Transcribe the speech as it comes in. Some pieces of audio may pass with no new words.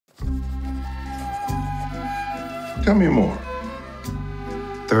Tell me more.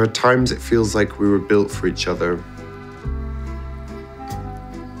 There are times it feels like we were built for each other.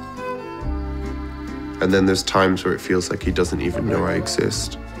 And then there's times where it feels like he doesn't even know I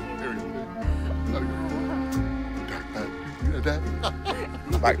exist.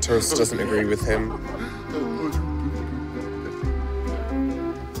 Lactose doesn't agree with him.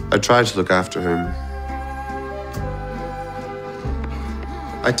 I try to look after him.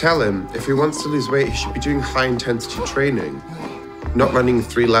 I tell him if he wants to lose weight, he should be doing high-intensity training, not running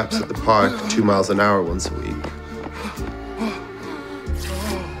 3 laps at the park 2 miles an hour once a week.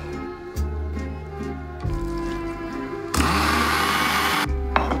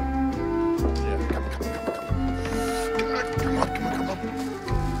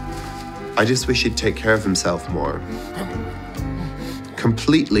 I just wish he'd take care of himself more.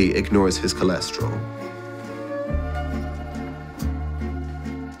 Completely ignores his cholesterol.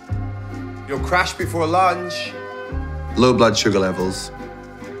 You'll crash before lunch. Low blood sugar levels.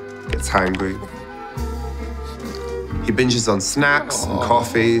 Gets hangry. He binges on snacks and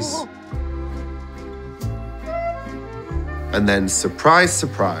coffees. And then, surprise,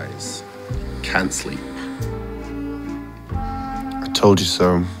 surprise, can't sleep. I told you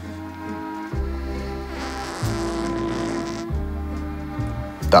so.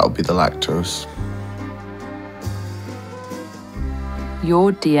 That'll be the lactose.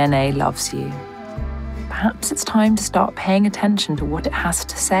 Your DNA loves you. Perhaps it's time to start paying attention to what it has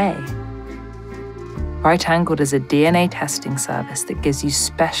to say. Rightangled is a DNA testing service that gives you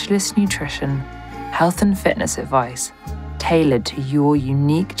specialist nutrition, health and fitness advice tailored to your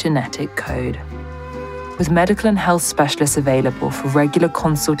unique genetic code. With medical and health specialists available for regular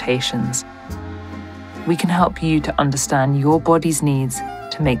consultations, we can help you to understand your body's needs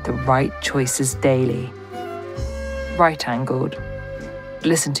to make the right choices daily. Rightangled.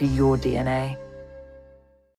 Listen to your DNA.